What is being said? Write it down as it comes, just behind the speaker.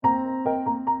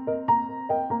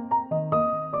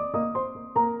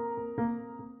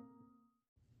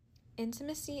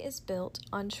Intimacy is built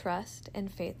on trust and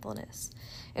faithfulness.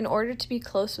 In order to be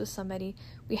close with somebody,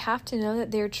 we have to know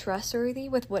that they're trustworthy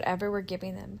with whatever we're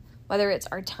giving them. Whether it's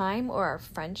our time or our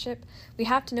friendship, we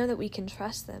have to know that we can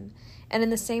trust them. And in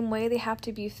the same way, they have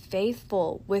to be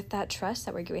faithful with that trust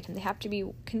that we're giving them. They have to be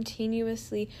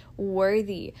continuously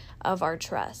worthy of our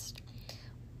trust.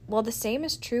 Well, the same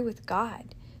is true with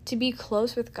God. To be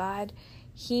close with God,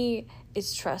 He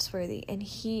is trustworthy and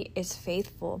He is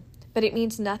faithful. But it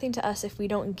means nothing to us if we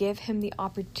don't give Him the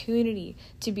opportunity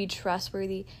to be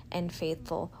trustworthy and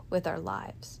faithful with our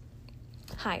lives.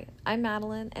 Hi, I'm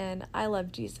Madeline, and I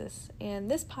love Jesus. And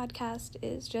this podcast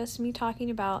is just me talking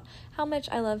about how much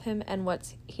I love Him and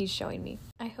what He's showing me.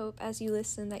 I hope as you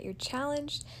listen that you're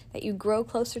challenged, that you grow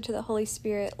closer to the Holy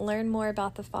Spirit, learn more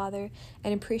about the Father,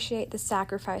 and appreciate the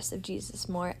sacrifice of Jesus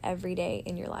more every day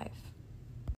in your life.